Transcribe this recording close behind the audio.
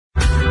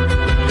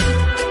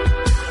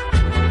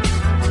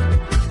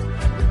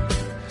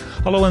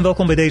Hallo en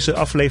welkom bij deze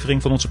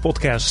aflevering van onze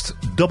podcast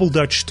Double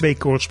Dutch, 2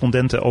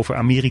 correspondenten over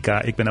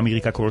Amerika. Ik ben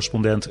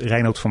Amerika-correspondent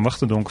Reinoud van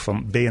Wachtendonk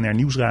van BNR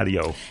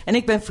Nieuwsradio. En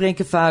ik ben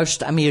Frenke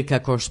Vuist,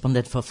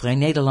 Amerika-correspondent van Vrij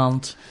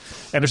Nederland.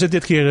 En er zit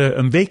dit keer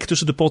een week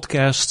tussen de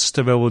podcasts,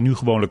 terwijl we nu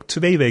gewoonlijk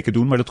 2 weken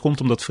doen. Maar dat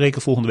komt omdat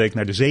Frenke volgende week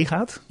naar de zee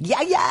gaat.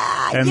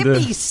 Ja,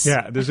 jippies!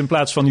 Dus in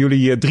plaats van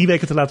jullie 3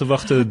 weken te laten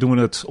wachten, doen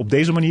we het op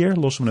deze manier.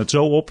 Lossen we het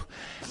zo op.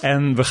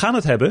 En we gaan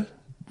het hebben.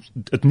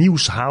 Het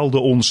nieuws haalde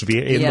ons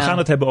weer in. Ja. We gaan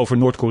het hebben over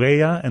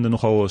Noord-Korea en de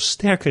nogal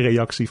sterke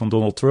reactie van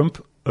Donald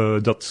Trump.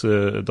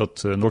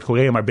 Dat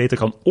Noord-Korea maar beter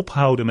kan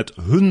ophouden met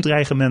hun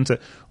dreigementen,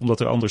 omdat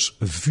er anders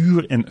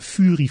vuur en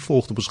furie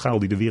volgt op een schaal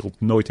die de wereld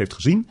nooit heeft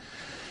gezien.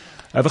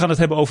 We gaan het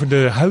hebben over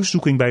de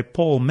huiszoeking bij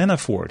Paul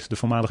Manafort, de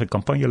voormalige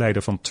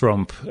campagneleider van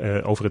Trump.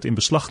 Over het in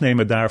beslag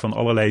nemen daarvan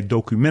allerlei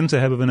documenten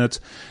hebben we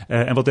het.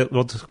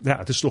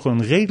 Het is toch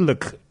een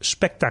redelijk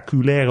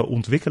spectaculaire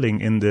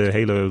ontwikkeling in de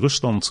hele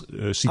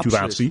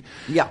Rusland-situatie.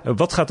 Ja.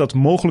 Wat gaat dat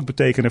mogelijk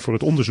betekenen voor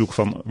het onderzoek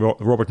van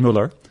Robert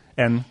Mueller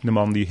en de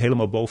man die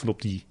helemaal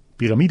bovenop die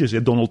piramide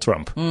zit, Donald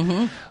Trump?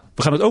 Mm-hmm.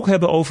 We gaan het ook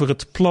hebben over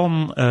het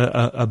plan,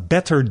 A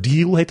Better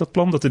Deal heet dat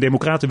plan, dat de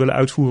Democraten willen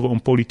uitvoeren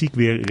om politiek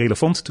weer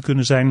relevant te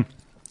kunnen zijn.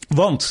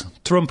 Want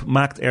Trump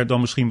maakt er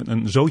dan misschien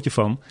een zootje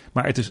van,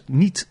 maar het is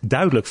niet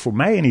duidelijk, voor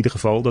mij in ieder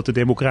geval, dat de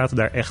Democraten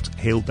daar echt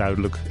heel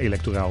duidelijk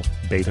electoraal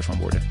beter van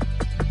worden.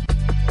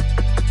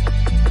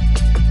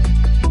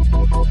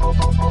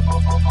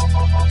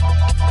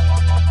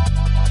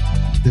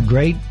 The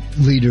great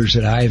leaders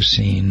that I've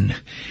seen,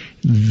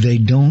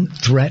 they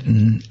don't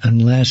threaten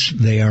unless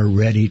they are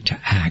ready to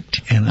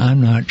act. And I'm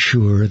not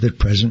sure that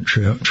President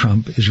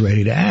Trump is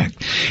ready to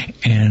act.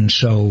 And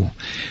so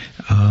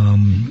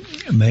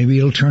maybe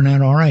it'll turn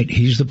out all right.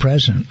 He's the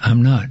president.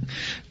 I'm not.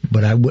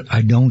 But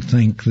I don't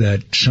think that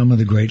some of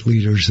the great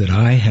leaders that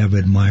I have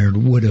admired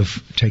would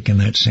have taken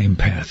that same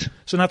path.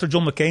 Senator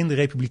John McCain, de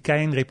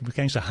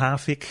Republikeinse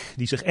havik,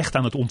 die zich echt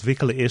aan het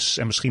ontwikkelen is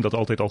en misschien dat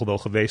altijd al wel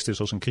geweest is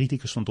als een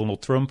criticus van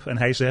Donald Trump. En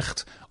hij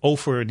zegt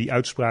over die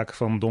uitspraak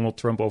van Donald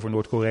Trump over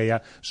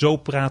Noord-Korea: zo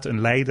praat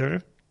een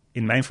leider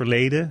in mijn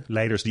verleden,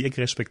 leiders die ik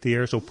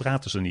respecteer, zo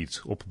praten ze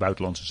niet op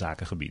buitenlandse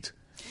zakengebied.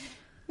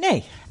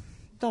 Nee.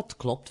 Dat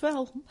klopt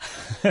wel.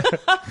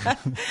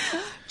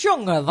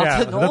 Jongen, wat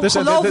een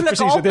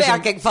ongelofelijke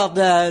opmerking van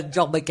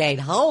John McCain.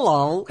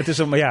 Hallo. Het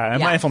is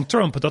maar van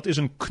Trump, dat is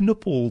een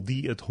knuppel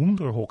die het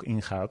hoenderhok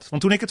ingaat.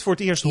 Want toen ik het voor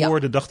het eerst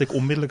hoorde, dacht ik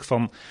onmiddellijk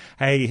van,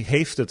 hij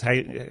heeft het.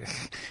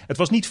 Het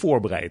was niet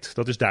voorbereid,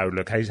 dat is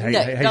duidelijk. Hij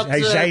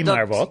zei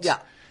maar wat.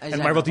 Ja,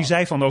 maar wat hij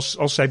zei van,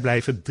 als zij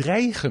blijven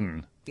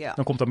dreigen,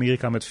 dan komt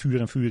Amerika met vuur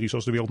en furie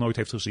zoals de wereld nooit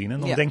heeft gezien. En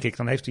dan denk ik,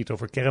 dan heeft hij het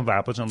over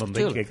kernwapens. En dan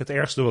denk ik, het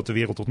ergste wat de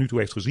wereld tot nu toe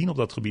heeft gezien op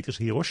dat gebied is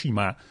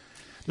Hiroshima.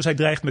 Dus hij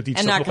dreigt met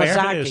iets dat nog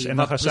erger is. En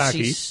Nagasaki,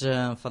 precies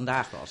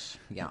vandaag was.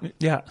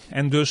 Ja,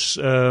 en dus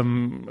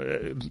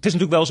het is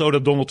natuurlijk wel zo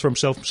dat Donald Trump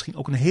zelf misschien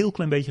ook een heel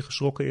klein beetje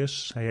geschrokken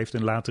is. Hij heeft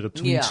in latere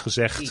tweets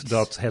gezegd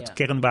dat het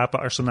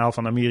kernwapenarsenaal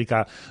van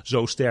Amerika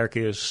zo sterk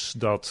is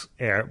dat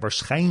er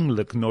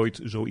waarschijnlijk nooit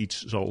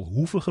zoiets zal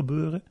hoeven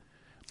gebeuren.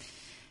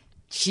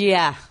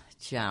 Tja,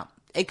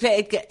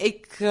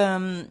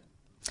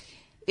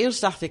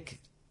 eerst dacht ik,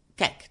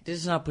 kijk, dit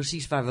is nou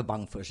precies waar we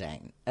bang voor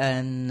zijn.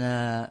 En,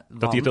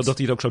 dat hij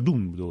het ook zou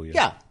doen, bedoel je?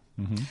 Ja.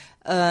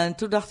 Mm-hmm.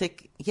 Toen dacht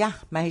ik,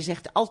 maar hij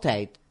zegt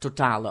altijd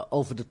totale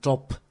over de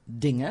top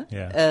dingen.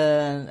 Ja.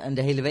 En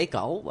de hele week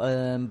al.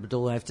 Hij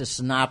heeft de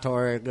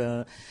senator,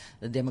 de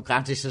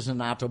democratische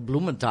senator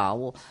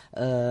Blumenthal,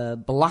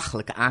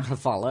 belachelijk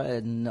aangevallen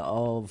en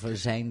over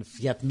zijn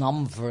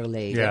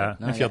Vietnam-verleden. Ja,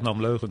 en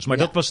Vietnam-leugens. Maar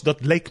dat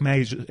leek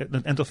mij,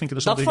 en dat vind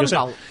ik dat vond ik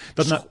al.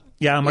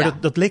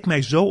 Dat leek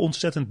mij zo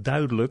ontzettend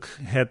duidelijk.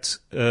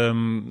 Het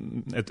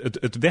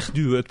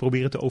wegduwen, het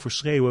proberen te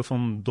overschreeuwen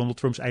van Donald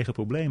Trumps eigen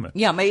problemen.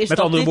 Ja, maar met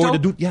andere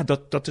woorden,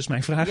 dat is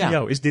mijn vraag aan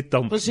jou. Is dit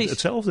dan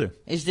hetzelfde?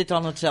 Is dit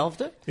dan hetzelfde?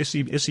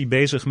 Is hij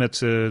bezig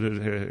met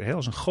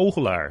als een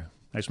goochelaar?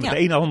 Met de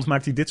ene hand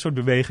maakt hij dit soort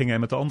bewegingen en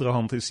met de andere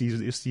hand is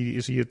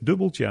hij het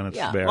dubbeltje aan het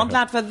verbergen. Want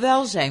laten we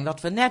wel zijn,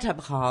 wat we net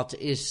hebben gehad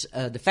is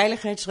de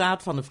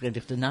Veiligheidsraad van de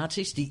Verenigde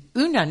Naties die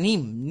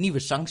unaniem nieuwe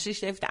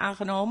sancties heeft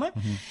aangenomen.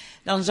 Mm-hmm.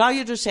 Dan zou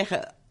je dus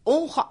zeggen,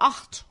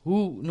 ongeacht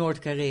hoe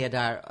Noord-Korea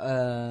daar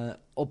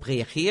op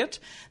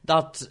reageert,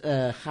 dat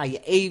ga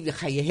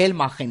je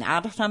helemaal geen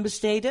aandacht aan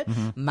besteden.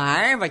 Mm-hmm.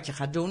 Maar wat je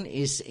gaat doen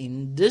is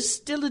in de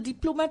stille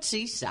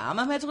diplomatie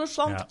samen met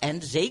Rusland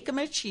en zeker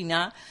met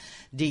China,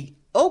 die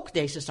ook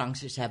deze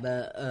sancties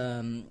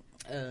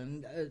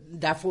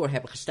daarvoor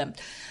hebben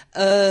gestemd,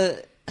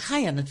 ga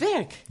je aan het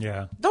werk.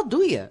 Ja. Dat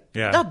doe je.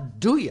 Ja. Dat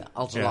doe je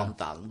als land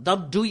dan.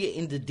 Dat doe je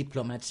in de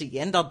diplomatie.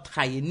 En dat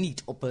ga je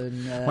niet op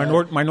een...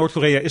 Maar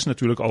Noord-Korea is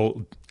natuurlijk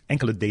al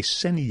enkele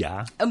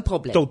decennia een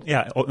probleem.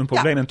 Een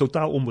probleem en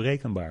totaal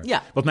onberekenbaar.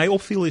 Ja. Wat mij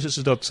opviel is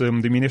dat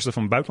de minister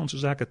van Buitenlandse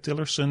Zaken,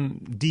 Tillerson,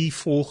 die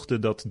volgde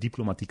dat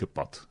diplomatieke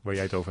pad waar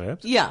jij het over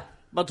hebt. Ja.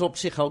 Wat op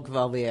zich ook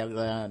wel weer...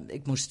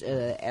 ik moest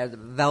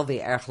wel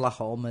weer erg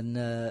lachen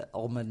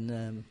om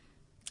een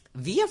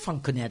weer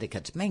van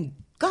Connecticut. Mijn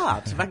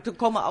god, waar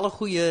komen alle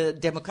goede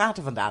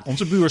democraten vandaan?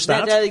 Onze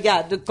buurstaat.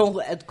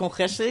 Het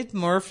congreslid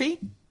Murphy.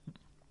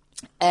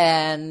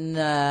 En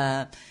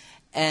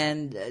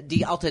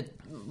die altijd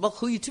wel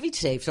goede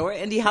tweets heeft, hoor.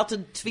 En die had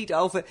een tweet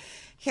over...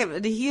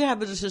 Hier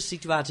hebben we dus een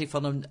situatie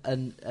van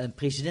een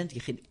president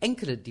die geen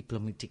enkele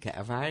diplomatieke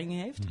ervaring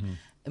heeft. Mm-hmm.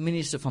 Een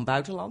minister van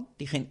Buitenland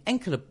die geen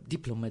enkele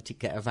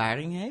diplomatieke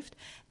ervaring heeft.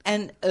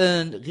 En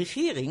een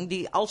regering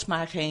die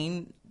alsmaar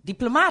geen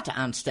diplomaten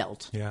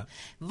aanstelt. Ja.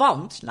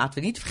 Want, laten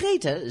we niet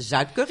vergeten,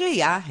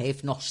 Zuid-Korea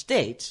heeft nog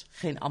steeds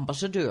geen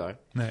ambassadeur.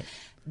 Nee.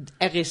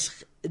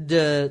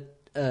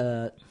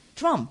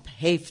 Trump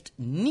heeft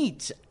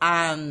niet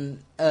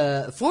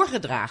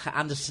voorgedragen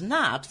aan de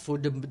Senaat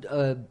voor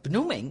de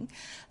benoeming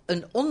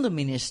een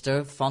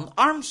onderminister van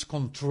Arms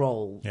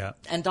Control. Ja.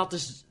 En dat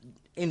is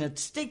in het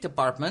State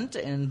Department,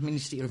 in het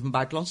ministerie van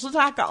Buitenlandse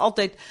Zaken,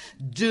 altijd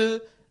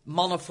de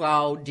man of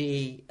vrouw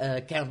die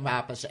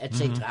kernwapens, et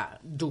cetera,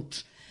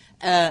 doet.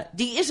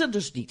 Die is er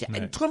dus niet.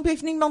 Nee. En Trump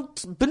heeft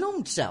niemand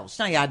benoemd zelfs.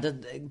 Nou ja,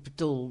 ik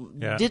bedoel,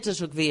 dit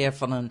is ook weer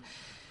van een...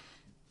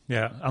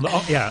 Ja,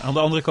 aan de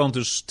andere kant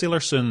dus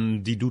Tillerson,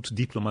 die doet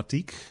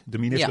diplomatiek. De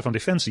minister van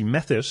Defensie,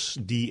 Mathis,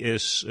 die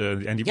is...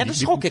 daar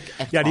schrok ik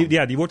echt van.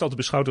 Die wordt altijd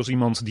beschouwd als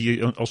iemand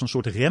die als een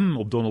soort rem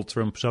op Donald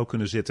Trump zou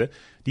kunnen zitten.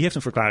 Die heeft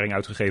een verklaring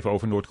uitgegeven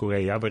over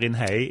Noord-Korea, waarin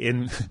hij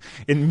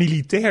in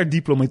militair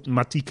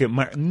diplomatieke,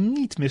 maar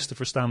niet mis te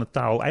verstaande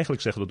taal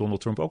eigenlijk zegt wat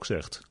Donald Trump ook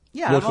zegt.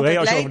 Ja, want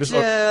het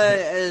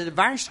lijkt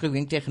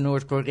waarschuwing tegen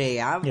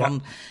Noord-Korea.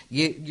 Want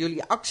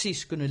jullie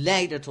acties kunnen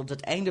leiden tot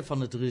het einde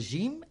van het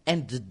regime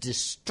en de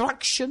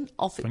destruction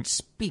of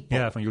its people.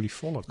 Ja, van jullie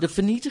volk. De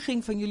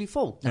vernietiging van jullie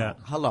volk. Nou,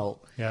 hallo.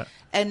 Ja.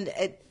 En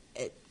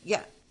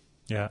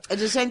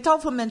er zijn tal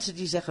van mensen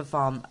die zeggen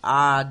van...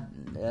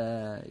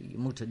 je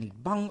moet er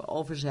niet bang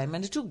over zijn. Maar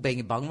natuurlijk ben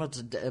je bang,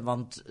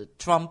 want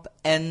Trump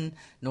en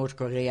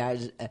Noord-Korea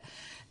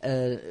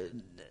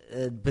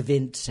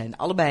bewind zijn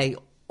allebei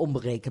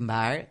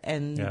onberekenbaar.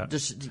 En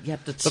dus je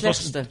hebt het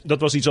slechtste. Dat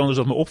was iets anders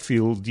dat me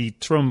opviel. Die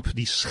Trump,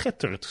 die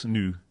schettert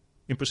nu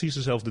in precies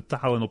dezelfde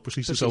taal en op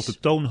precies dezelfde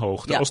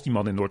toonhoogte als die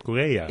man in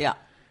Noord-Korea. Ja.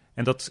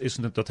 En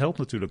dat helpt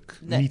natuurlijk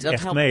niet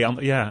echt mee.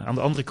 Aan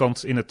de andere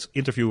kant, in het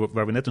interview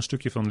waar we net een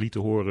stukje van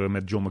lieten horen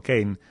met John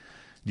McCain...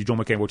 Die John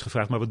McCain wordt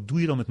gevraagd, maar wat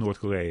doe je dan met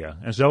Noord-Korea?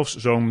 En zelfs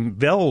zo'n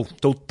wel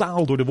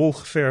totaal door de wol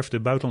geverfde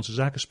buitenlandse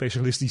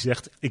zakenspecialist die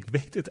zegt... ik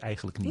weet het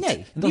eigenlijk niet.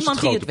 Nee,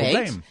 niemand die het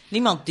weet.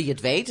 Niemand die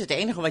het weet. Het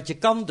enige wat je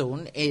kan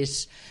doen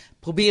is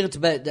proberen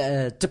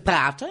te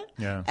praten.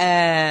 Ja.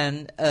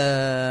 En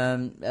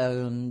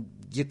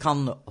je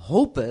kan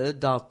hopen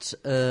dat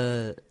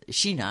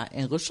China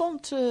en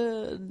Rusland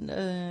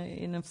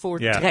in een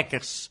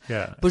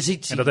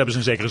voortrekkerspositie... En dat hebben ze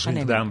in zekere zin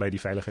gedaan bij die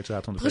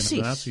Veiligheidsraad van de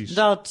Verenigde Naties.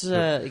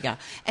 Ja.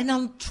 En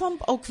dan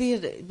Trump ook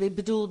weer, ik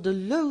bedoel, de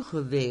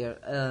leugen weer.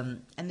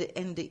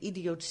 En de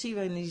idiotie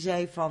waarin hij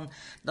zei van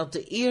dat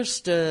de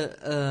eerste...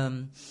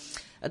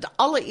 Het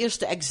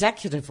allereerste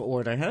executive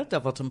order,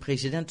 dat wat een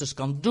president dus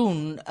kan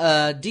doen,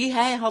 die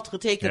hij had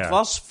getekend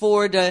was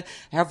voor de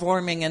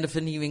hervorming en de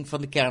vernieuwing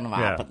van de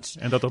kernwapens.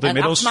 Ja, en dat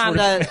inmiddels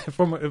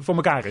voor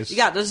elkaar is.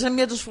 Ja, dat is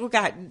inmiddels voor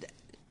elkaar.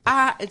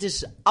 Het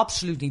is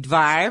absoluut niet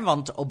waar,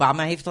 want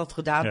Obama heeft dat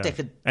gedaan. Ja.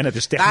 En het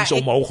is technisch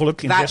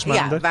onmogelijk in 6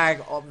 maanden.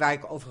 Waar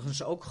ik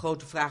overigens ook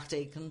grote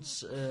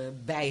vraagtekens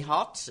bij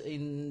had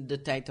in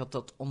de tijd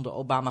dat onder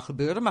Obama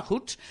gebeurde. Maar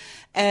goed,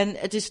 en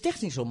het is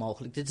technisch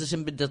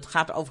onmogelijk. Dat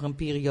gaat over een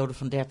periode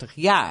van 30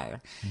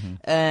 jaar. Mm-hmm.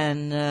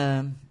 En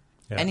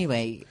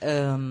anyway...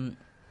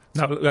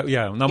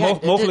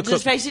 mogelijk...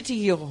 Dus wij zitten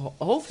hier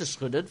hoofden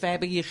schudden. Wij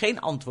hebben hier geen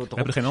antwoord op. We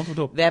hebben er geen antwoord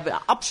op. We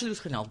hebben absoluut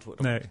geen antwoord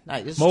op. Nee.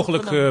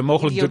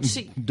 Mogelijk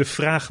de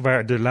vraag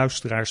waar de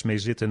luisteraars mee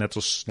zitten, net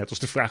als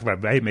de vraag waar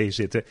wij mee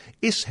zitten.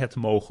 Is het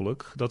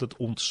mogelijk dat het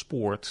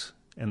ontspoort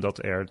en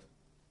dat er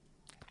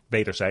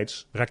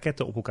wederzijds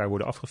raketten op elkaar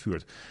worden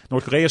afgevuurd?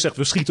 Noord-Korea zegt,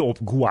 we schieten op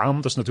Guam.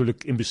 Dat is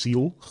natuurlijk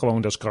imbeciel.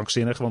 Gewoon, dat is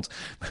krankzinnig. Want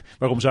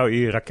waarom zou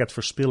je raket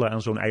verspillen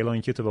aan zo'n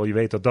eilandje, terwijl je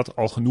weet dat dat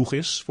al genoeg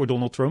is voor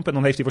Donald Trump? En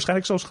dan heeft hij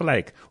waarschijnlijk zelfs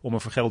gelijk om een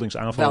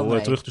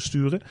vergeldingsaanval terug te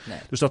sturen. Nee.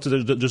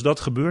 Dus dat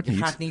gebeurt niet.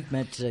 Je gaat niet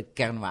met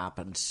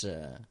kernwapens...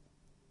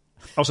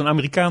 Als een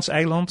Amerikaans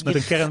eiland met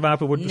een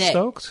kernwapen wordt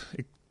bestookt?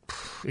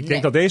 Ik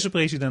denk dat deze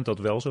president dat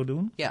wel zou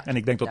doen. Ja. En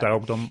ik denk dat daar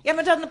ook dan... Ja,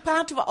 maar dan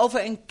praten we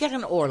over een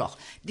kernoorlog.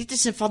 Dit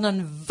is van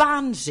een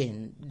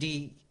waanzin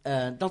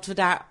dat we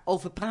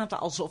daarover praten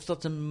alsof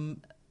dat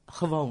een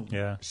gewoon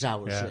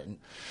zou zijn.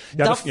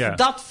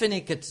 Dat vind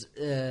ik het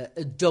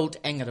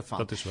doodenge ervan.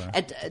 Dat is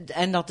waar.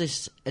 En dat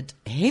is het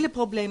hele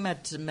probleem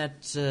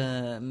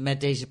met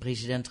deze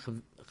president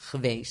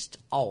geweest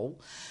al.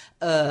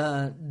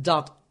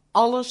 Dat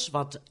alles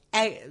wat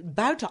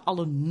buiten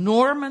alle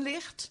normen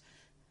ligt...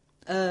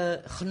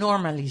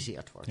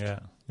 genormaliseerd wordt.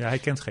 Ja, hij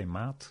kent geen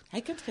maat.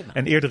 Hij kent geen maat.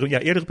 En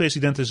eerdere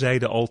presidenten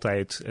zeiden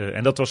altijd,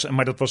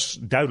 maar dat was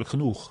duidelijk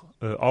genoeg,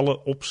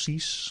 alle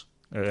opties...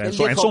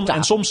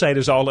 En soms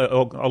zeiden ze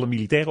alle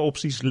militaire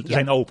opties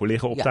zijn open,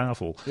 liggen op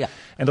tafel. Ja.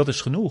 En dat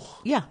is genoeg.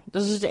 Ja,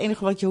 dat is het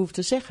enige wat je hoeft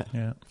te zeggen.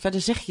 Ja.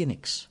 Verder zeg je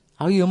niks.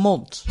 hou je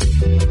mond.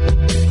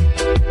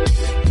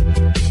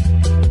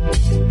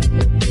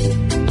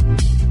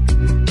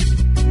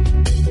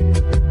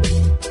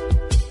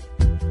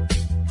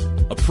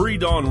 A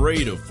pre-dawn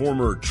raid of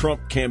former Trump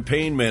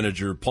campaign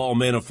manager Paul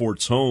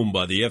Manafort's home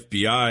by the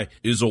FBI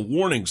is a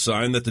warning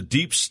sign that the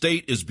deep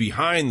state is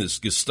behind this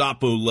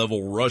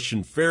Gestapo-level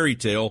Russian fairy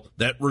tale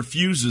that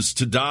refuses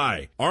to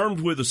die.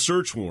 Armed with a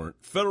search warrant,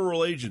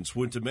 federal agents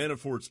went to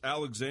Manafort's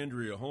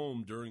Alexandria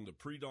home during the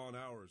pre-dawn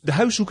hours. De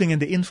huiszoeking en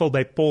de inval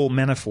bij Paul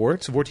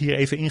Manafort wordt hier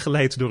even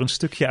ingeleid door een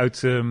stukje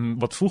uit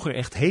wat vroeger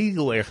echt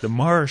heel erg de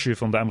marge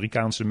van de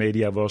Amerikaanse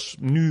media was.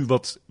 Nu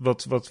wat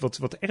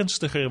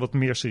ernstiger, wat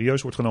meer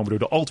serieus wordt genomen door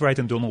de alt-right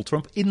en Donald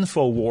Trump.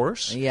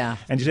 Infowars. Ja,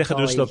 En die zeggen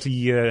dus dat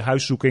die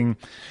huiszoeking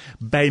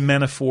bij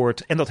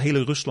Manafort en dat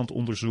hele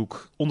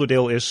Rusland-onderzoek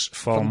onderdeel is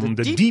van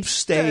de deep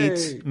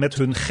state met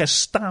hun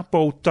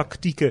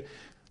Gestapo-tactieken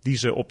die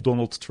ze op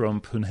Donald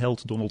Trump, hun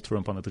held Donald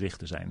Trump, aan het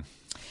richten zijn.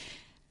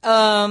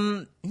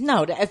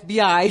 Nou, de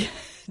FBI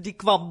die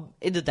kwam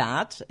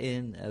inderdaad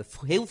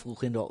heel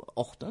vroeg in de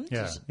ochtend.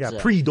 Ja, Dus ja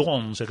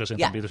pre-dawn zeggen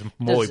ze. Dit is een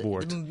mooi dus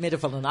woord. Midden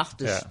van de nacht,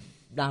 dus Ja.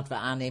 laten we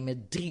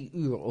aannemen 3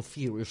 uur of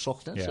 4 uur 's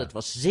ochtends. Ja. Het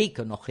was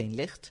zeker nog geen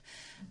licht.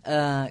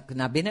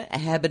 Naar binnen.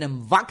 Hebben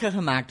hem wakker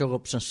gemaakt door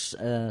op zijn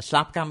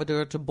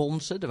slaapkamerdeur te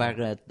bonzen. Er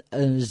waren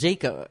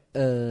zeker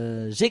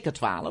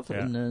 12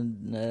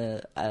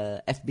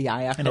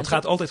 FBI-agenten. En dat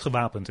gaat altijd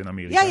gewapend in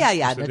Amerika.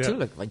 Ja, Dus,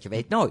 natuurlijk, want je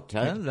weet nooit.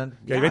 Hè? Ja,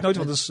 je weet nooit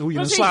hoe je een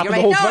Precies, slapende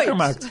je weet hond wakker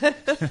nooit. maakt.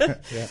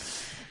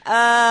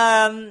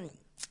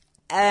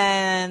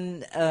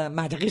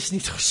 Maar er is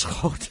niet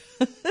geschoten.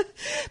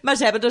 Maar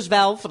ze hebben dus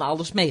wel van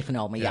alles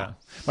meegenomen, ja.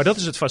 Maar dat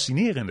is het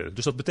fascinerende.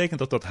 Dus dat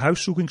betekent dat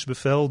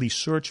huiszoekingsbevel, die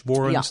search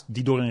warrant,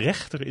 die door een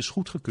rechter is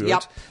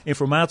goedgekeurd,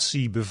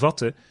 informatie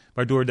bevatte,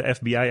 waardoor de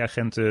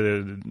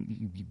FBI-agenten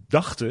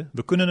dachten,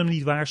 we kunnen hem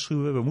niet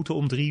waarschuwen, we moeten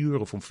om 3 uur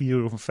of om 4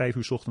 uur of om 5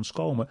 uur 's ochtends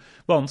komen,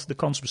 want de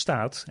kans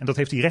bestaat, en dat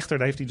heeft die rechter,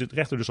 daar heeft de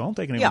rechter dus een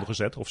handtekening onder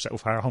gezet,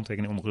 of haar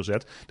handtekening onder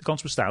gezet, de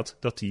kans bestaat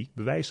dat die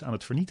bewijs aan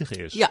het vernietigen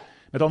is. Ja.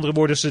 Met andere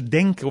woorden, ze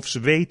denken of ze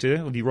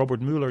weten, die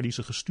Robert Mueller die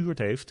ze gestuurd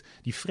heeft,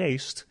 die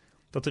vreest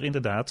dat er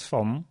inderdaad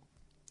van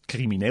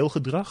crimineel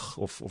gedrag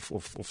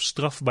of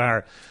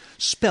strafbaar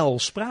spel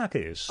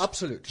sprake is.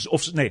 Absoluut.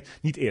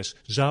 Niet is.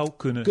 Zou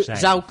kunnen zijn.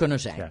 Zou kunnen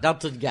zijn.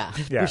 Ja.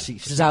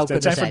 Precies. Zou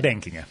kunnen zijn zijn.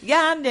 verdenkingen.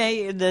 Ja,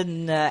 nee.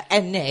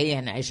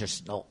 En hij is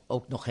dus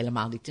ook nog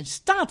helemaal niet in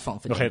staat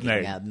van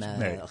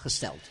verdenkingen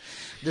gesteld.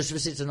 Dus we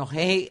zitten nog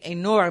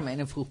enorm in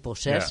een vroeg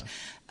proces. Ja.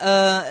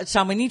 Het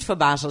zou me niet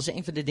verbazen als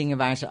een van de dingen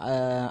waar ze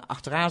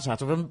achteraan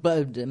zaten.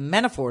 Want de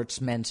Manafort's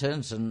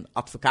mensen, zijn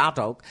advocaat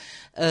ook,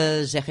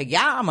 zeggen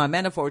ja, maar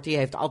Manafort die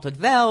heeft altijd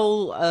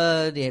wel,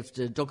 die heeft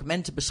de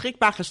documenten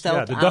beschikbaar gesteld.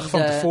 Ja, de dag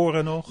van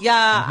tevoren nog.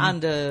 Ja, aan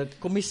de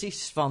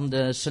commissies van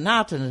de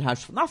Senaat en het Huis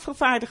van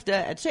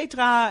Afgevaardigden, et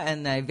cetera.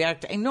 En hij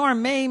werkt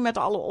enorm mee met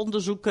alle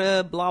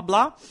onderzoeken, bla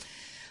bla.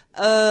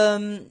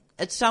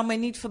 Het zou mij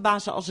niet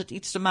verbazen als het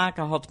iets te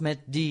maken had met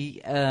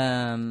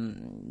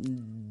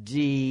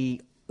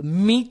die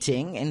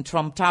meeting in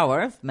Trump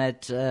Tower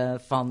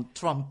van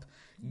Trump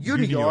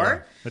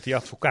Junior. Met die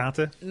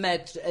advocaten.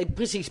 Met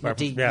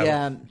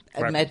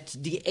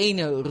die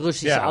ene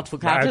Russische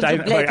advocaat.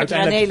 Waar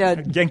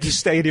uiteindelijk Yankee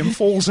Stadium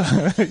vol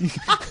zijn.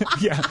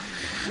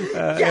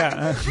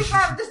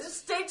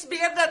 Steeds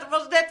meer, dat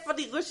was net van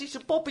die Russische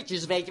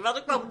poppetjes, weet je wel.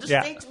 Er kwamen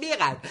er steeds meer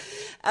uit.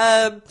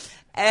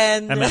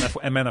 En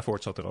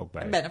Manafort zat er ook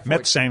bij.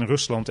 Met zijn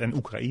Rusland- en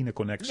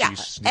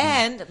Oekraïne-connecties.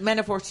 Ja, en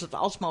Manafort zat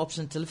alsmaar op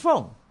zijn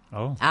telefoon.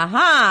 Oh.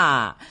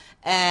 Aha.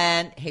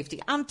 En heeft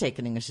hij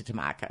aantekeningen zitten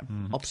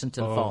maken op zijn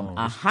telefoon. Oh,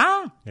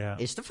 Aha,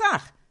 is de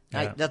vraag.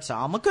 Ja. Nou, dat zou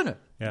allemaal kunnen.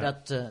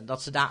 Ja.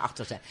 Dat ze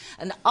daarachter zijn.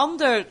 Een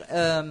ander...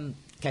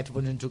 Kijk, er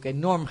wordt natuurlijk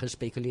enorm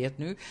gespeculeerd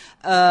nu.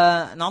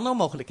 Een andere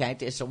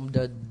mogelijkheid is om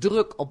de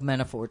druk op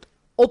Manafort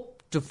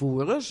op te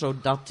voeren,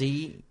 zodat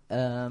hij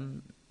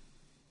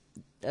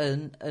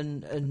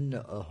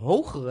een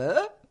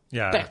hogere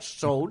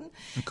persoon...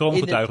 Een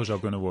kroongetuige zou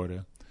kunnen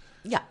worden.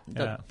 Ja,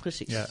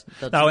 precies. Ja.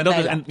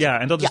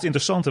 Dat is het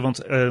interessante,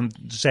 want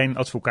zijn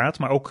advocaat,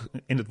 maar ook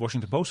in het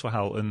Washington Post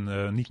verhaal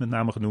een niet met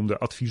name genoemde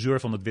adviseur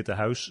van het Witte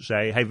Huis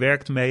zei, hij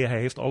werkt mee, hij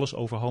heeft alles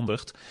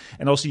overhandigd.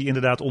 En als hij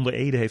inderdaad onder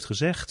ede heeft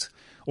gezegd,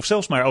 of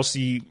zelfs maar als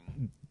die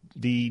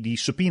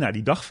subpoena,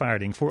 die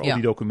dagvaarding voor al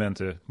die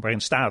documenten,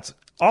 waarin staat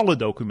alle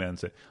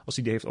documenten, als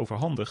hij die heeft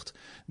overhandigd,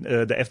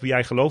 de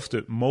FBI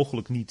geloofde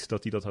mogelijk niet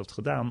dat hij dat had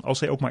gedaan. Als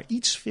hij ook maar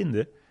iets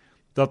vinden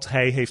dat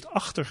hij heeft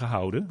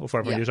achtergehouden, of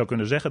waarvan je zou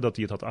kunnen zeggen dat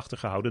hij het had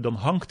achtergehouden, dan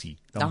hangt hij.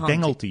 Dan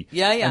bengelt hij.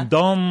 Ja. En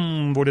dan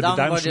worden de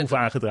duimschroeven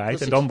aangedraaid.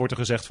 Precies. En dan wordt er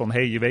gezegd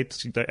van, je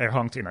weet, er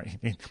hangt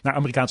naar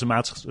Amerikaanse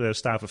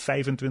maatstaven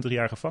 25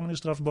 jaar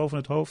gevangenisstraf boven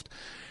het hoofd.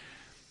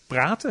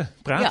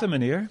 Praten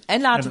meneer.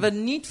 En laten we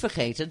niet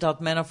vergeten dat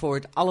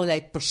Manafort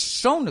allerlei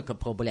persoonlijke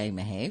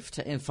problemen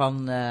heeft.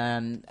 Van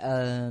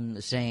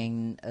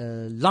zijn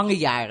lange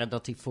jaren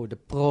dat hij voor de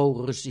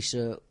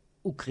pro-Russische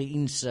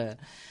Oekraïense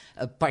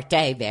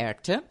partij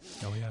werkte.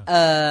 Oh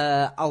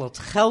ja. Al het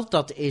geld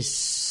dat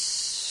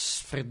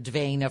is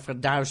verdwenen,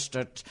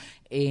 verduisterd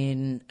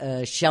in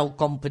Shell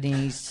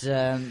companies.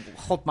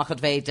 God mag het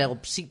weten,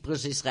 op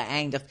Cyprus is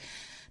geëindigd.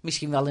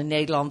 Misschien wel in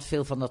Nederland.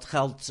 Veel van dat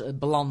geld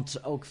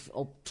belandt ook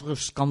op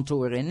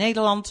trustkantoren in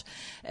Nederland.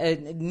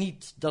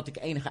 Niet dat ik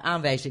enige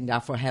aanwijzing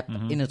daarvoor heb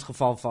in het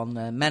geval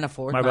van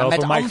Manafort. Maar wel met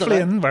van Mike anderen,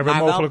 Flynn, waar we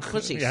mogelijk...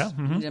 Precies. Ja,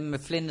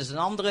 Met Flynn is een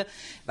andere,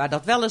 waar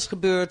dat wel is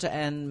gebeurd.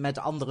 En met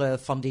andere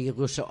van die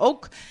Russen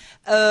ook.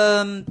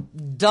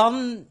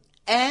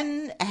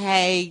 En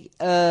hij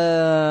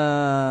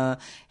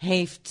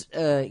heeft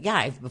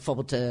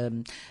bijvoorbeeld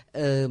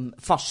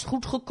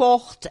vastgoed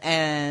gekocht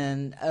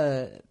en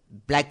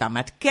blijkbaar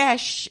met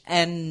cash.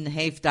 En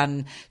heeft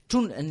dan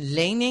toen een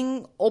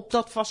lening op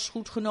dat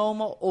vastgoed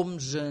genomen om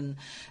zijn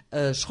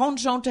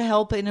schoonzoon te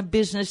helpen in een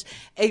business.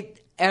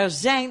 Er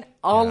zijn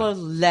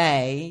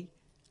allerlei...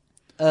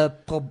 er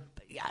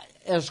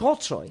is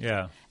rotzooi.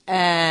 Ja.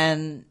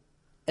 En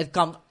het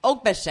kan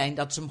ook best zijn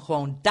dat ze hem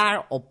gewoon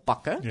daar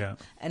oppakken. Ja.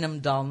 En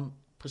hem dan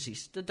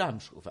precies de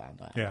duimschroef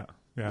aandragen.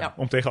 Ja,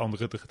 om tegen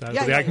anderen te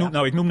getuigen. Ja.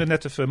 Ik noemde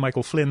net even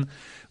Michael Flynn.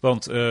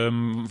 Want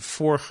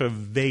vorige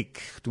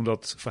week, toen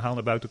dat verhaal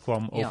naar buiten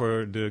kwam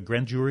over de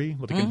grand jury...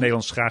 wat ik in het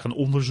Nederlands graag een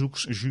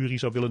onderzoeksjury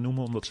zou willen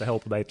noemen... omdat ze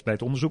helpen bij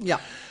het onderzoek. Ja,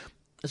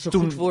 dat is een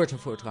goed woord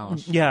ervoor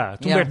trouwens. Ja,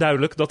 toen werd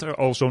duidelijk dat er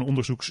al zo'n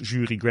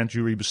onderzoeksjury, grand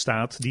jury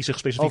bestaat... die zich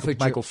specifiek op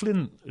Michael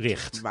Flynn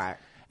richt. Maar...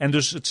 En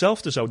dus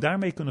hetzelfde zou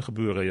daarmee kunnen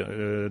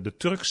gebeuren. De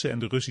Turkse en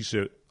de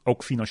Russische,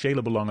 ook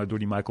financiële belangen door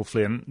die Michael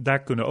Flynn...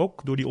 daar kunnen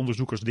ook door die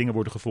onderzoekers dingen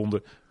worden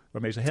gevonden...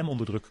 waarmee ze hem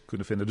onder druk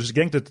kunnen vinden. Dus ik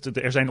denk dat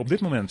er zijn op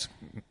dit moment,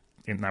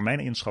 naar mijn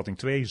inschatting...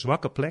 2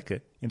 zwakke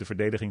plekken in de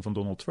verdediging van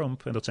Donald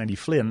Trump. En dat zijn die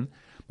Flynn,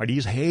 maar die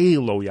is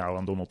heel loyaal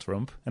aan Donald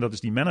Trump. En dat is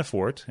die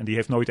Manafort. En die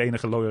heeft nooit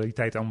enige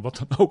loyaliteit aan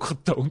wat dan ook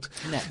getoond.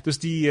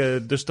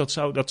 Nee. Dus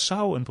dat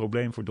zou een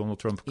probleem voor Donald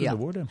Trump kunnen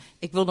worden.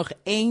 Ik wil nog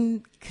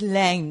één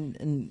klein...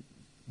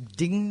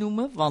 ding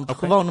noemen, want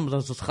gewoon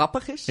omdat het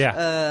grappig is.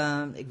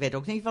 Ja. Ik weet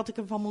ook niet wat ik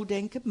ervan moet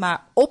denken.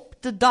 Maar op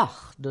de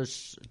dag,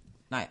 dus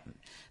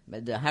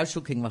de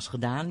huiszoeking was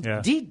gedaan. Ja.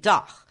 Die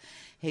dag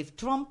heeft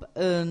Trump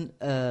een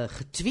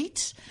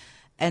getweet.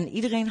 En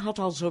iedereen had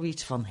al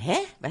zoiets van,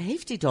 waar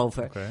heeft hij het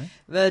over? Okay.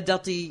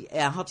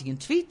 Had hij een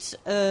tweet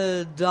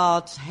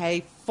dat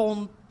hij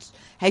vond...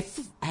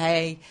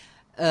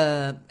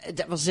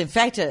 dat was in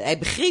feite, hij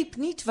begreep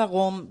niet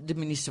waarom de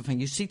minister van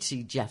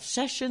Justitie, Jeff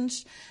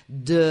Sessions,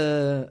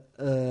 de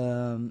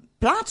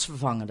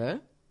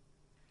plaatsvervangende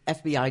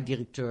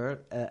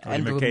FBI-directeur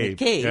Andrew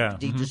McCabe,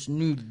 die dus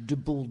nu de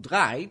boel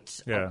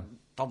draait. Ja.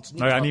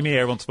 Niet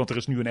meer, want er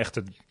is nu een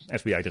echte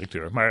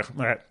FBI-directeur.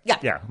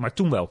 Maar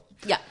toen wel.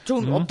 Ja,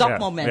 toen op dat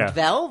moment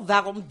wel.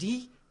 Waarom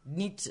die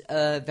niet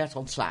werd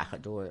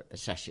ontslagen door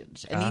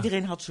Sessions. En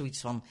iedereen had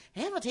zoiets van...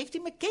 wat heeft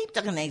die McCabe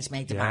er ineens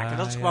mee te maken?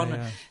 Dat is gewoon...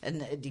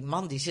 die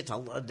man die zit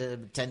al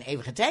ten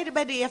eeuwige tijde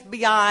bij de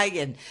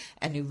FBI.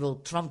 En nu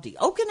wil Trump die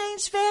ook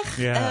ineens weg.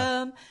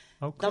 Ja.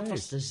 Dat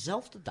was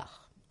dezelfde dag.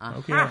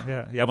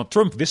 Ja, want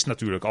Trump wist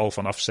natuurlijk al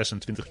vanaf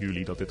 26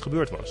 juli dat dit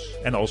gebeurd was.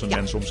 En al zijn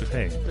mensen om zich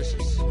heen.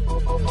 Precies.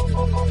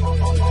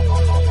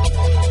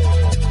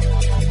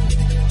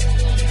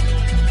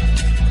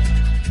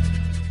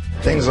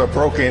 Things are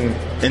broken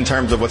in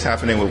terms of what's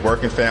happening with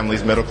working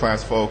families, middle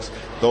class folks,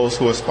 those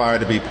who aspire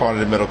to be part of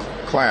the middle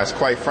class.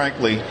 Quite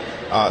frankly,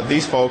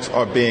 these folks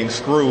are being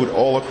screwed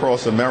all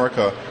across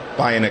America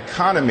by an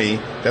economy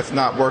that's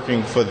not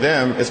working for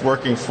them. It's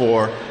working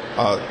for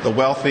the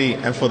wealthy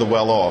and for the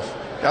well-off.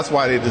 That's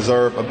why they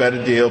deserve a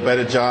better deal,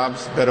 better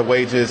jobs, better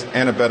wages,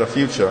 and a better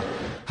future.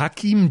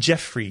 Hakeem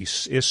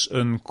Jeffries is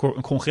een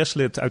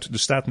congreslid uit de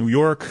staat New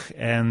York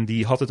en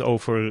die had het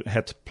over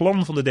het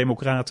plan van de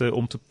Democraten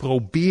om te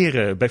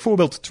proberen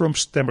bijvoorbeeld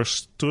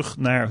Trump-stemmers terug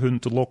naar hun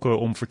te lokken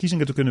om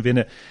verkiezingen te kunnen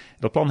winnen.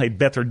 Dat plan heet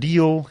Better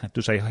Deal,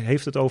 dus hij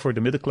heeft het over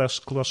de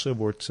middenklasse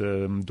wordt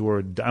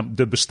door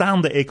de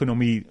bestaande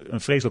economie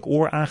een vreselijk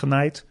oor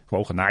aangenaaid.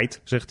 Gewoon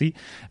genaaid, zegt hij.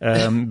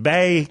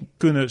 Wij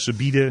kunnen ze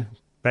bieden,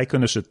 wij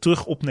kunnen ze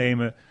terug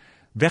opnemen,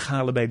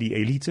 weghalen bij die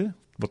elite.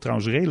 Wat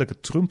trouwens redelijke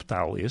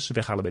Trump-taal is.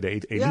 Weghalen bij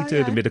de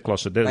elite, de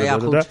middenklasse.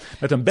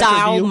 Met een better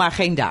taal, deal, maar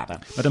geen daden.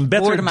 Met een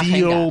better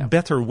deal,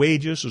 better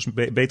wages. Dus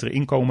betere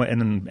inkomen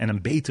en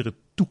een betere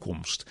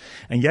toekomst.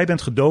 En jij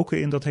bent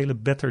gedoken in dat hele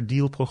better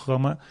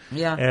deal-programma.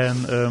 Ja.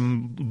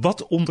 En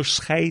wat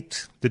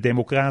onderscheidt de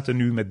Democraten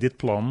nu met dit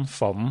plan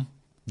van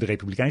de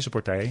Republikeinse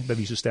partij, bij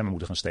wie ze stemmen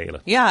moeten gaan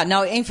stelen? Ja,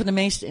 nou, een van de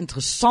meest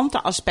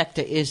interessante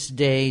aspecten is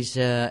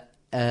deze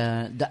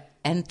de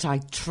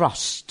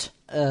antitrust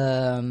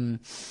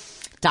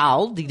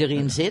taal die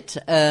erin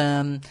zit.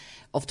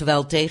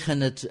 Oftewel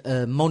tegen het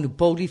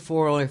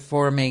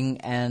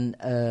monopolievorming en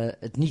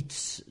het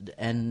niet.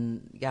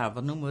 En ja,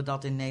 wat noemen we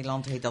dat in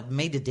Nederland? Heet dat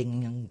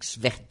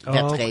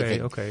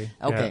mededingingswetgeving. Oké.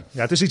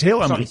 Ja, het is iets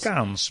heel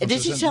Amerikaans. Het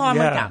is iets heel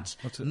Amerikaans.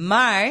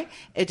 Maar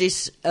het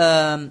is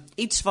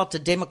iets wat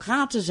de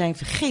Democraten zijn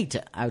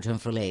vergeten uit hun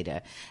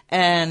verleden.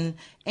 En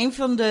een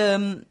van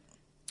de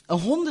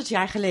 100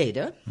 jaar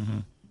geleden...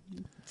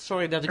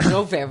 Sorry dat ik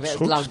zo ver ben.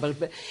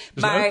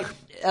 Maar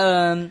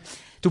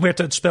Toen werd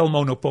het spel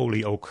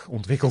Monopoly ook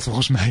ontwikkeld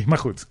volgens mij. Maar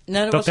goed,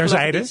 Nou, dat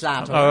terzijde. Iets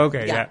later, oh,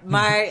 okay, ja.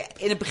 Maar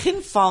in het begin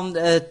van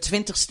de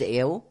 20e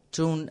eeuw,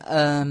 toen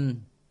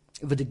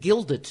we de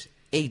Gilded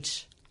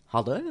Age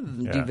hadden,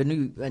 die we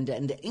nu,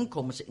 en de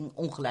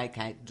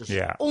inkomensongelijkheid, dus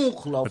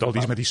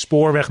ongelooflijk. Met die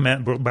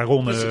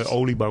spoorwegbaronnen,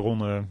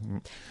 oliebaronnen.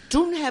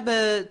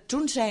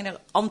 Toen zijn er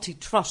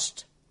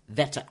antitrust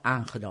wetten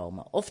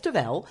aangenomen.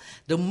 Oftewel,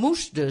 er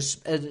moest dus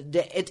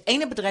het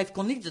ene bedrijf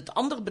kon niet het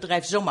andere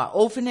bedrijf zomaar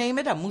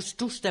overnemen. Daar moest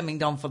toestemming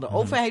dan van de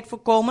overheid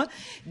voor komen.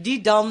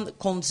 Die dan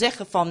kon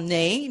zeggen van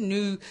nee,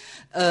 nu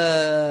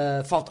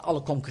valt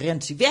alle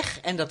concurrentie weg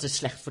en dat is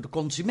slecht voor de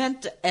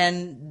consument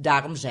en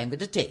daarom zijn we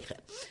er tegen.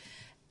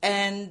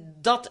 En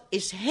dat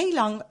is heel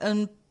lang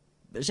een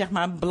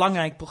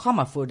belangrijk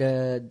programma voor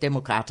de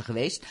Democraten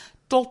geweest.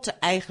 Tot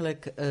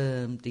eigenlijk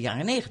de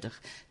jaren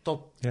 90.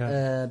 Tot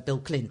Bill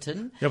Clinton.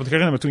 Ja, want ik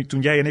herinner me,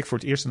 toen jij en ik voor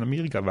het eerst in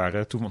Amerika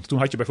waren... Toen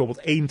had je bijvoorbeeld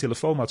 1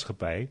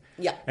 telefoonmaatschappij.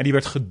 Ja. En die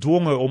werd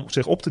gedwongen om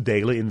zich op te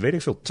delen in, weet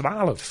ik veel,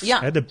 12.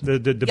 Ja. Hè,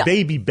 de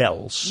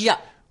babybells. Ja.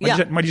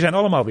 Maar die zijn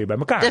allemaal weer bij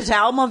elkaar. Die zijn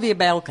allemaal weer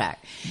bij elkaar.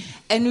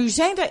 En nu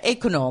zijn er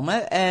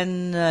economen,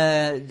 en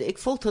ik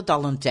volg het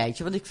al een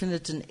tijdje... want ik vind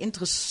het een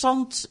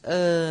interessant...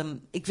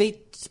 ik weet...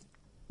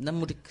 Dan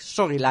moet ik,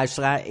 sorry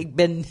luisteraar,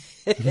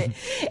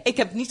 ik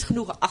heb niet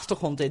genoeg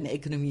achtergrond in de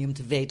economie om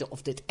te weten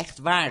of dit echt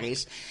waar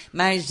is.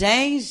 Maar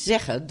zij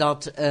zeggen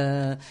dat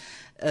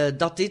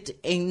dit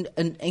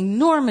een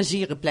enorme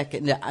zere plek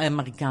in de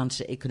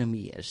Amerikaanse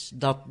economie is.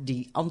 Dat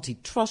die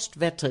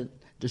antitrustwetten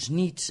dus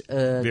niet...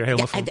 weer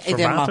helemaal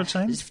verwaterd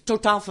zijn?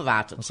 Totaal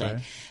verwaterd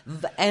zijn.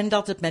 En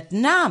dat het met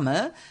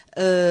name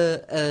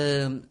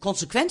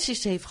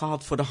consequenties heeft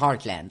gehad voor de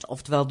heartland.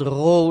 Oftewel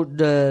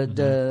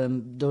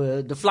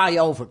de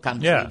flyover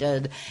country.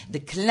 Yeah. De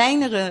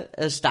kleinere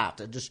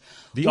staten. Dus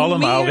die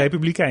allemaal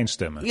republikeins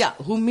stemmen. Ja,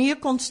 hoe meer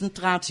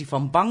concentratie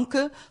van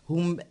banken,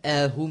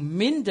 hoe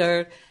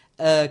minder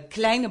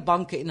kleine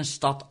banken in een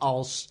stad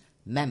als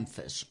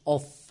Memphis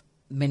of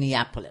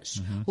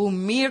Minneapolis. Mm-hmm. Hoe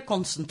meer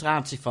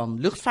concentratie van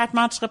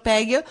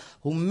luchtvaartmaatschappijen,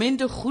 hoe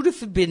minder goede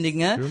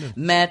verbindingen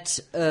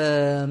met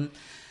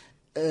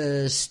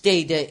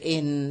steden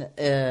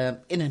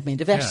in het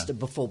Middenwesten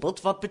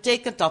bijvoorbeeld. Wat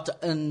betekent dat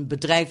een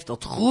bedrijf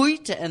dat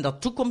groeit en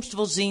dat toekomst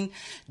wil zien,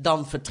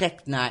 dan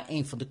vertrekt naar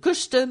een van de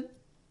kusten,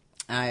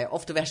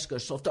 of de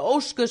westkust of de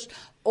oostkust,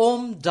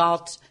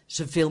 omdat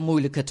ze veel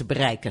moeilijker te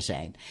bereiken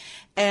zijn.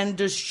 En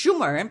dus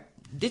Schumer,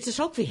 dit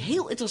is ook weer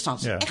heel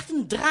interessant. Het is echt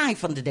een draai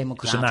van de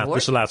Democraten, hoor.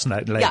 De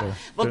senaatleider. Ja,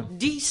 want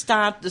die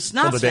staat, de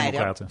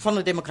senaatsleider van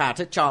de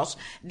Democraten, Charles,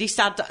 die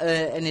staat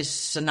en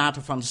is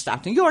senator van de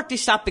staat New York, die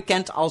staat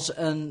bekend als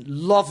een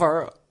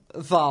lover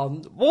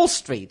van Wall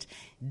Street.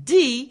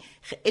 Die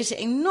is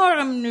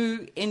enorm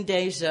nu in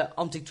deze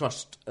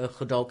antitrust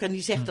gedoken. En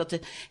die zegt dat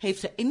het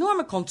heeft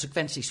enorme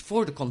consequenties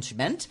voor de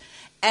consument.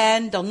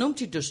 En dan noemt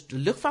hij dus de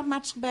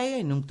luchtvaartmaatschappijen,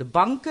 hij noemt de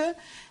banken,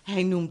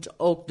 hij noemt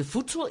ook de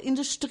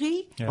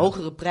voedselindustrie,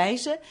 hogere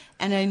prijzen.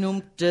 En hij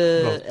noemt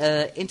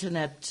de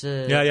internet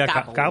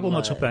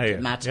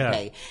kabelmaatschappijen.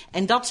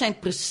 En dat zijn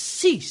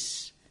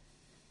precies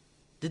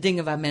de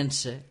dingen waar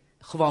mensen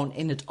gewoon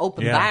in het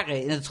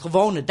openbare, in het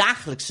gewone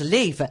dagelijkse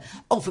leven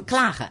over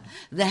klagen.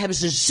 Daar hebben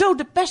ze zo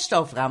de pest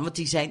over aan, want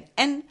die zijn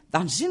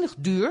waanzinnig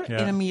duur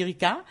in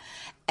Amerika.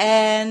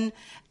 En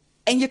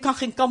je kan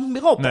geen kant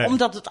meer op,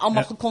 omdat het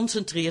allemaal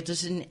geconcentreerd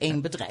is in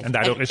één bedrijf. En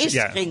daardoor is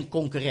geen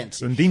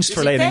concurrentie. Een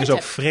dienstverlening dus is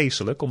ook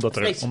vreselijk,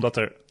 omdat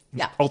er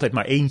altijd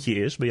maar eentje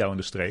is bij jou in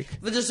de streek.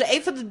 Dus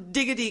een van de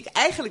dingen die ik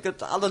eigenlijk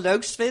het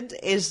allerleukst vind,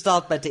 is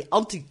dat met die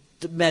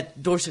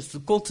door zich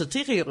te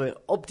concentreren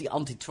op die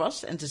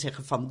antitrust en te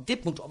zeggen van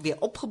dit moet weer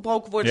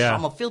opgebroken worden, het is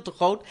allemaal veel te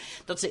groot,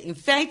 dat ze in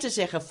feite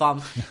zeggen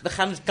van we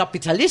gaan het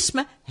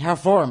kapitalisme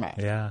hervormen.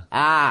 Ja.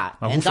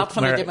 En dat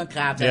van de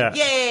Democraten. Ja.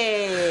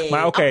 Yay!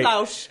 Maar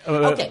applaus.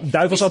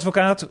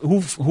 Duivelsadvocaat,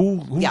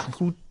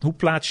 hoe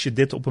plaats je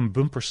dit op een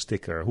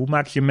bumpersticker? Hoe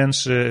maak je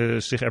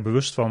mensen zich er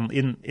bewust van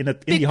in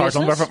die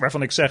hardland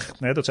waarvan ik zeg,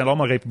 dat zijn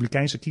allemaal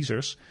republikeinse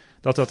kiezers,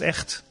 dat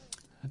echt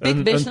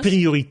een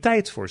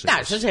prioriteit voor ze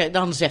is.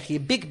 Dan zeg je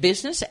big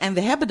business en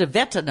we hebben de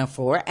wetten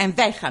daarvoor en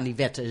wij gaan die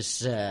wetten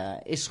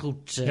is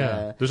goed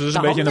dus het is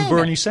een beetje een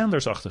Bernie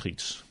Sanders-achtig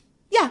iets.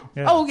 Ja,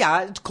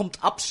 het komt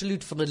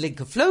absoluut van de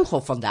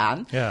linkervleugel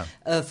vandaan,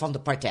 van de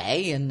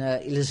partij. En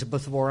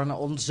Elizabeth Warren,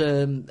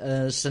 onze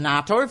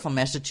senator van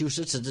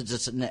Massachusetts, dat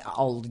is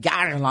al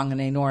jarenlang een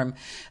enorm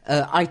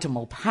item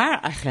op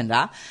haar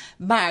agenda.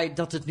 Maar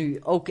dat het nu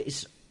ook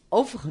is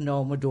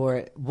overgenomen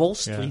door Wall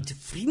Street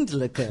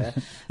vriendelijke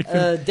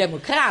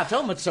democraten,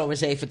 om het zo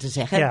eens even te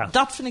zeggen. Ja.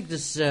 Dat vind ik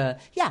dus, dat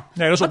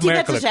is want die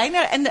wetten zijn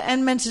er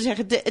en mensen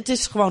zeggen, het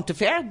is gewoon te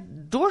ver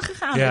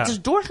doorgegaan. Het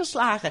is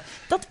doorgeslagen.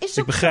 Dat is ook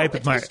ik begrijp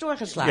het is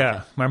doorgeslagen.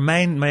 Ja, maar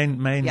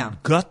mijn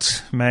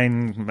gut,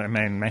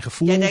 mijn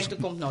gevoel. Jij denkt, er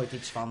komt nooit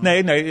iets van.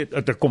 Nee,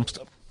 er komt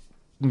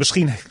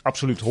misschien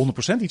absoluut 100%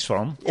 iets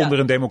van onder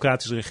een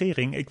democratische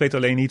regering. Ik weet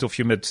alleen niet of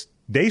je met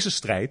deze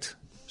strijd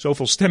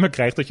zoveel stemmen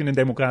krijgt dat je een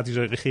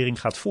democratische regering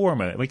gaat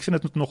vormen. Maar ik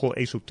vind het nogal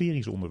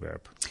esoterisch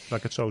onderwerp. Laat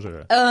ik het zo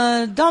zeggen.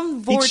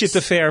 Dan wordt... Ietsje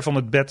te ver van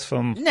het bed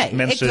van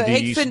mensen die...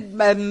 Ik vind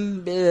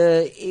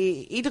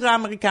iedere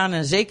Amerikaan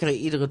en zeker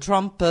iedere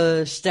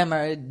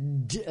Trump-stemmer...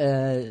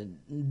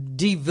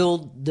 die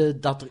wil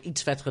dat er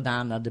iets werd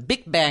gedaan naar de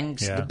big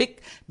banks, de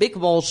big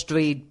Wall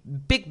Street,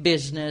 big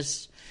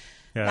business...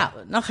 Ja.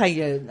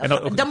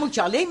 Nou, dan moet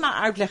je alleen maar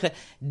uitleggen,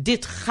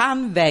 dit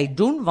gaan wij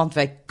doen, want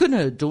wij kunnen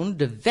het doen.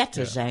 De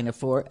wetten zijn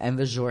ervoor en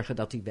we zorgen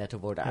dat die wetten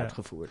worden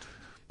uitgevoerd.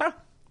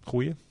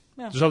 Goeie.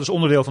 Ja. Dus dat is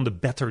onderdeel van de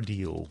better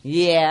deal. Ja.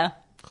 Yeah.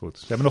 Goed.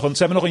 Ze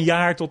hebben nog een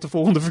jaar tot de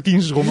volgende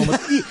verkiezingsronde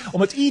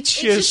om het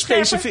ietsje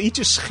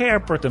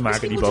scherper te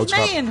maken, die boodschap.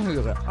 Misschien moet je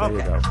mij inhuren.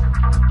 Oké.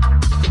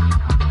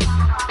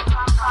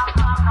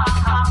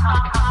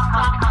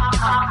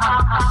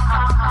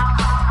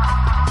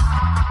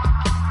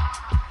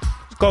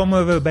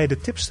 Komen we bij de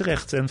tips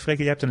terecht. En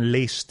Freke, jij hebt een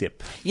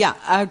leestip. Ja,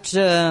 uit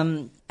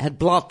het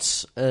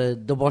blad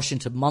The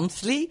Washington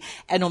Monthly.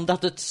 En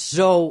omdat het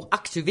zo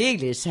actueel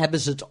is, hebben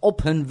ze het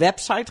op hun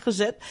website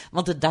gezet.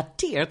 Want het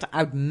dateert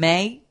uit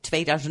mei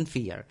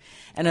 2004.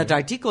 En het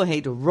artikel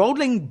heet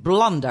Rolling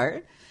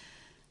Blunder.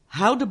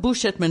 How the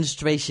Bush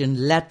administration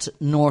let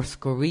North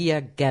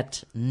Korea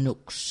get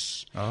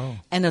nukes. Oh.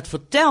 En het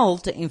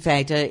vertelt in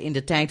feite in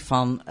de tijd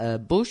van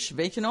Bush,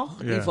 weet je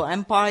nog? Yeah. Evil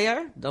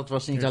Empire. Dat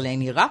was niet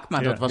alleen Irak,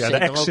 maar dat was de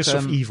zeker Axis ook...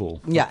 of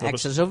Evil. Ja,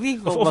 Axis of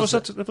Evil. Of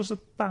was dat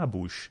Pa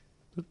Bush?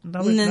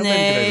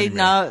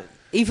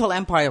 Evil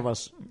Empire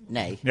was...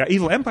 Nee. Ja,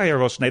 Evil Empire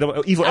was...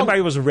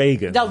 Empire was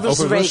Reagan. Dat was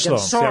Reagan,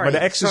 Rusland. sorry. Ja, maar de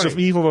Axis of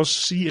Evil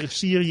was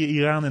Syrië,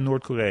 Iran en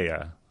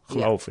Noord-Korea.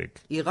 Geloof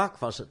ik. Irak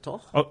was het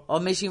toch?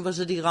 Of misschien was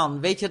het Iran.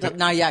 Weet je dat?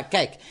 Nou ja,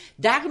 kijk.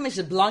 Daarom is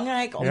het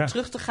belangrijk om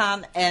terug te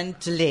gaan en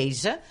te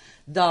lezen.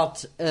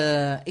 Dat,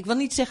 ik wil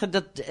niet zeggen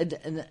dat...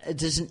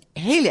 Het is een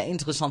hele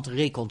interessante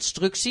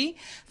reconstructie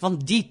van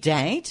die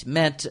tijd.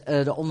 Met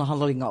de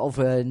onderhandelingen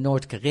over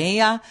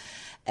Noord-Korea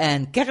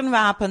en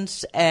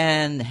kernwapens.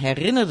 En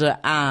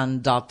herinnerde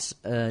aan dat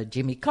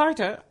Jimmy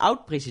Carter,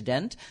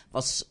 oud-president,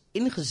 was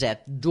ingezet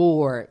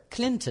door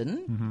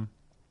Clinton... Mm-hmm.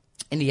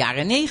 In de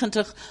jaren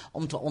 90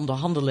 om te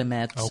onderhandelen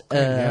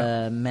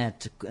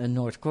met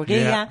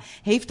Noord-Korea. Ja.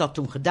 Heeft dat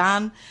toen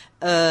gedaan.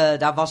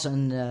 Daar was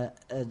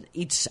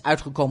iets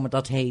uitgekomen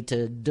dat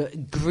heette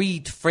de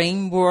Agreed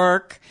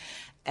Framework.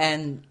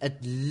 En het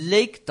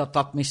leek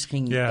dat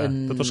misschien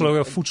dat was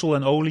ook voedsel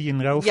en olie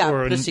in ruil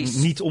voor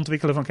niet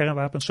ontwikkelen van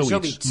kernwapens.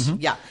 Zoiets.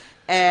 Mm-hmm. Ja.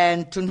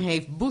 En toen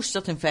heeft Bush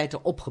dat in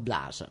feite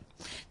opgeblazen.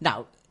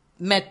 Nou,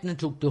 met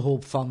natuurlijk de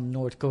hulp van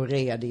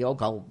Noord-Korea, die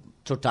ook al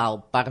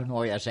totaal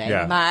paranoia zijn.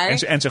 Ja. Maar...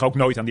 En zich ook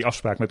nooit aan die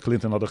afspraak met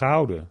Clinton hadden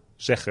gehouden.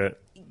 Zeggen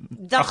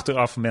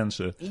achteraf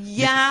mensen.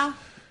 Ja,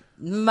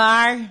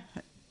 maar...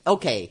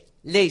 Oké,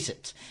 lees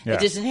het. Ja.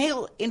 Het is een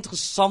heel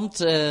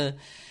interessante...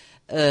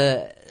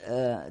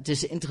 het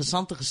is een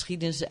interessante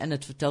geschiedenis en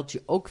het vertelt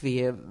je ook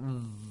weer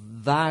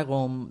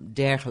waarom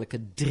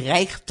dergelijke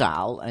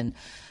dreigtaal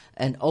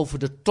en over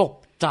de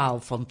top taal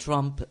van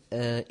Trump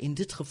in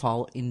dit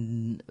geval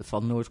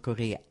van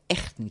Noord-Korea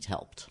echt niet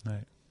helpt. Nee.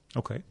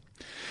 Oké.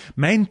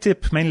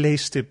 Mijn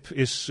leestip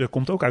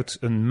komt ook uit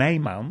een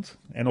meimaand.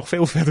 En nog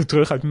veel verder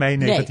terug, uit mei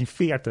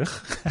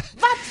 1940.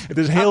 Wat? Het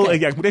is heel...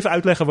 Ja, ik moet even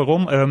uitleggen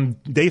waarom.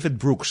 David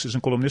Brooks is een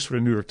columnist voor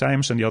de New York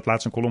Times. En die had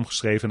laatst een column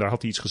geschreven. En daar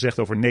had hij iets gezegd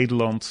over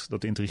Nederland.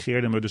 Dat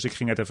intrigeerde me. Dus ik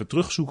ging het even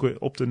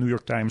terugzoeken op de New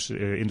York Times.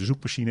 In de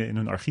zoekmachine, in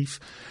hun archief.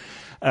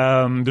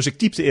 Dus ik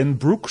typte in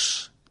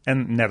Brooks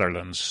en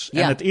Netherlands.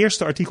 Ja. En het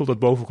eerste artikel dat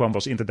bovenkwam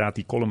was inderdaad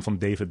die column van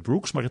David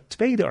Brooks. Maar het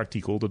tweede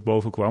artikel dat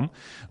bovenkwam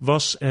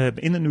was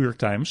in de New York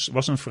Times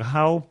was een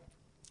verhaal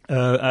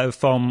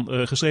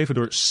geschreven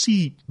door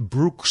C.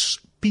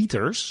 Brooks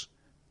Peters.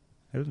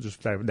 Dus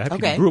daar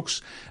heb je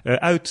Brooks.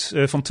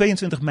 Van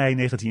 22 mei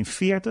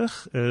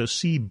 1940.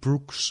 C.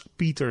 Brooks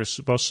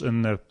Peters was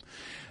een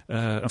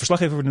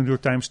verslaggever van de New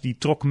York Times, die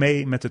trok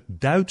mee met het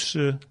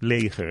Duitse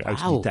leger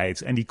uit die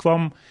tijd. En die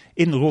kwam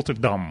in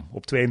Rotterdam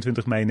op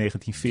 22 mei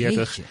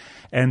 1940. Jeetje.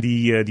 En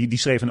die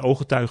schreef een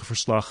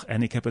ooggetuigenverslag.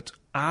 En ik heb het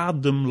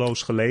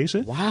ademloos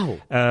gelezen. Wauw.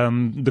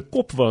 De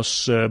kop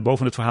was,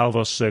 boven het verhaal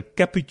was...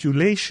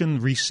 Capitulation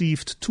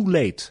received too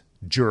late,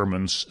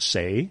 Germans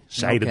say.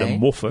 Zeiden de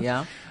moffen.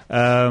 Ja.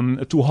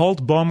 To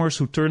halt bombers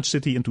who turned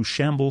city into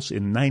shambles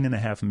in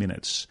 9.5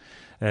 minutes.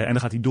 En dan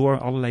gaat hij door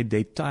allerlei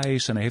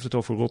details. En hij heeft het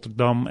over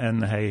Rotterdam.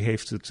 En hij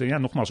heeft het,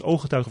 nogmaals,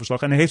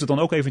 ooggetuigenverslag. En hij heeft het dan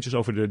ook eventjes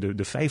over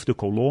de vijfde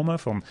kolonne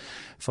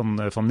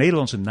van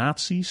Nederlandse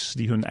naties.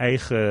 Die hun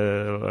eigen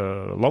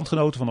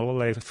landgenoten van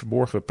allerlei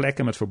verborgen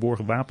plekken met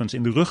verborgen wapens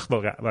in de rug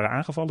waren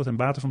aangevallen ten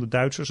bate van de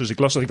Duitsers. Dus ik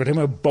las dat, ik werd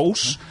helemaal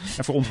boos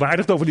en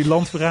verontwaardigd over die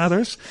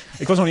landverraders.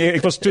 Ik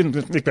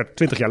werd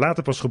 20 jaar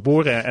later pas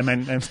geboren. En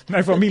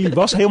mijn familie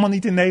was helemaal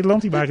niet in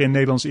Nederland. Die waren in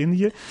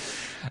Nederlands-Indië.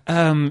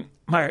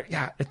 Maar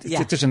ja,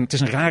 het is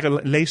een rare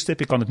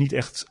leestip. Ik kan het niet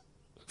echt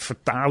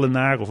vertalen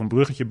naar of een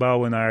bruggetje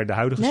bouwen naar de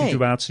huidige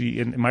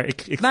situatie. Maar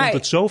ik vond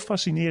het zo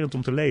fascinerend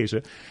om te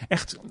lezen.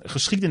 Echt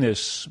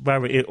geschiedenis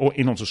waar we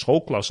in onze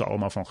schoolklassen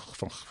allemaal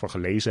van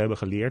gelezen hebben,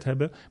 geleerd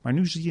hebben. Maar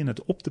nu zie je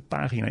het op de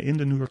pagina in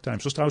de New York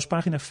Times. Dat was trouwens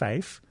pagina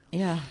 5.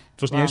 Ja. Het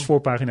was niet eens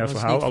voorpagina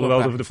verhaal.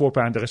 Alhoewel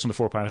de rest van de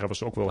voorpagina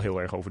was ook wel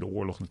heel erg over de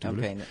oorlog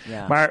natuurlijk. Okay,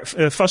 ja. Maar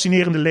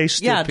fascinerende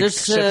leestip. Ja, dus,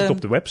 ik zet het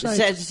op de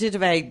website. Zitten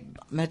wij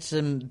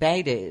met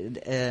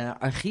beide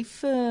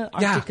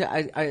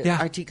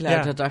artikelen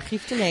uit het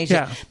archief te lezen.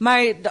 Ja.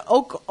 Maar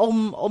ook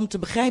om te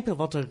begrijpen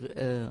wat er...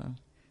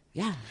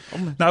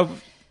 Nou,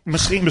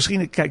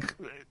 misschien kijk...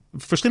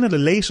 Verschillende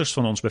lezers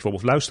van ons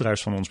bijvoorbeeld,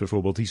 luisteraars van ons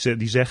bijvoorbeeld,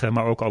 die zeggen,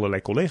 maar ook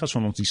allerlei collega's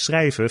van ons, die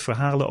schrijven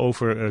verhalen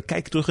over,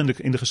 kijk terug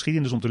in de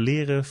geschiedenis om te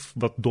leren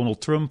wat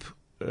Donald Trump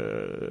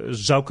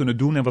zou kunnen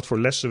doen en wat voor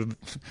lessen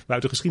we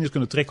uit de geschiedenis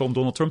kunnen trekken om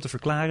Donald Trump te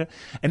verklaren.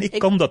 En ik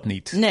kan dat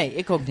niet. Nee,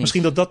 ik ook niet.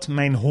 Misschien dat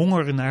mijn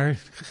honger naar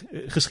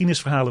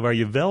geschiedenisverhalen waar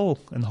je wel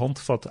een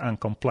handvat aan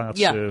kan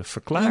plaatsen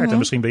verklaart. Mm-hmm. En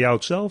misschien bij jou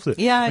hetzelfde.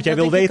 Ja, want jij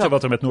wil weten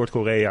wat er met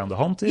Noord-Korea aan de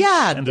hand is.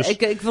 Ja, en dus...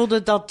 ik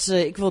wilde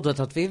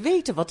dat weer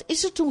weten. Wat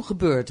is er toen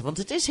gebeurd? Want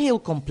het is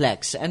heel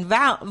complex. En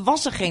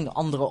was er geen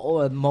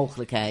andere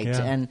mogelijkheid?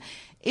 Ja. En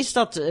is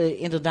dat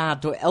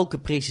inderdaad door elke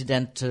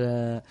president...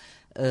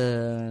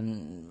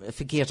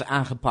 verkeerd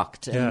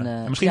aangepakt. Ja.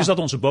 En misschien is dat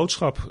onze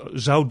boodschap.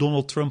 Zou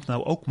Donald Trump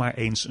nou ook maar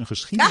eens een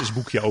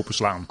geschiedenisboekje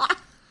openslaan?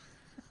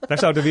 Daar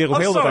zou de wereld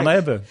heel wat aan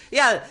hebben.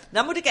 Ja,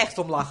 daar moet ik echt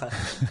om lachen.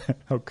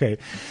 Oké.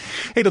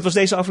 Hey, dat was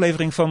deze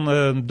aflevering van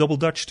Double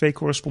Dutch. 2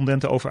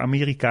 correspondenten over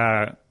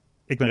Amerika.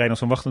 Ik ben Reinhard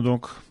van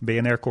Wachtendonk,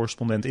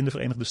 BNR-correspondent in de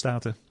Verenigde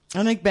Staten.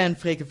 En ik ben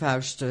Freke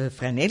Vuist,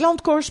 Vrij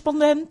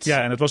Nederland-correspondent.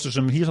 Ja, en het was dus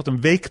hier zat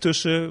een week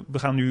tussen. We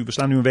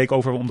slaan nu een week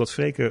over omdat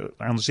Freke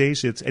aan de zee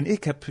zit. En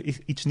ik heb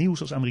iets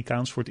nieuws als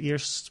Amerikaans. Voor het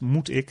eerst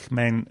moet ik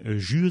mijn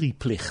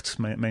juryplicht,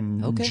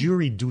 mijn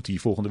jury duty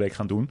volgende week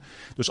gaan doen.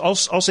 Dus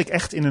als ik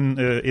echt in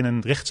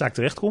een rechtszaak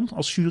terechtkom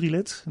als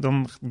jurylid,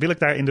 dan wil ik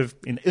daar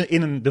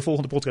in de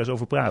volgende podcast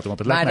over praten. Want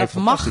het lijkt mij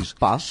fantastisch.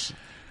 Maar dat mag pas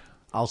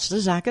als de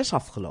zaak is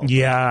afgelopen.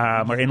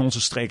 Ja, maar in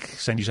onze streek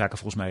zijn die zaken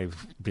volgens mij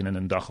binnen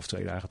een dag of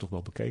 2 dagen toch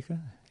wel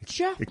bekeken.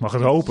 Ik mag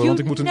het hopen, want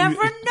ik moet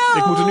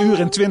een uur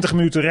en 20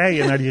 minuten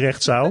rijden naar die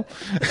rechtszaal.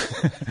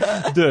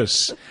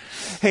 Dus,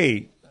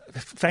 hey,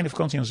 fijne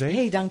vakantie aan zee.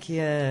 Hey, dank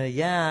je.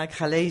 Ja, ik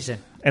ga lezen.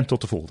 En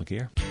tot de volgende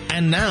keer.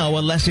 And now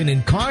a lesson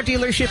in car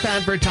dealership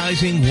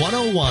advertising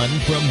 101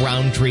 from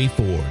Roundtree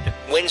Ford.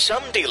 When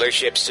some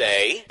dealerships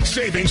say,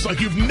 savings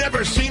like you've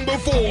never seen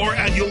before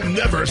and you'll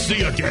never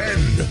see again.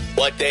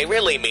 What they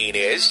really mean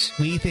is,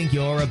 we think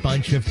you're a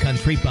bunch of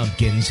country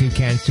bumpkins who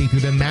can't see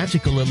through the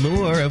magical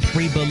allure of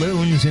free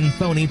balloons and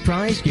phony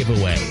prize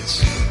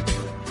giveaways.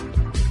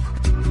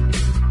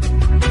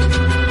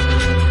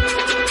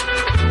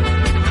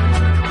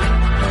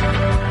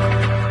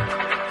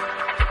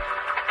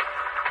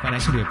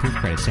 Financially approved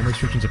credit. Some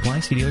restrictions apply.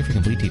 See dealer for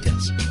complete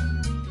details.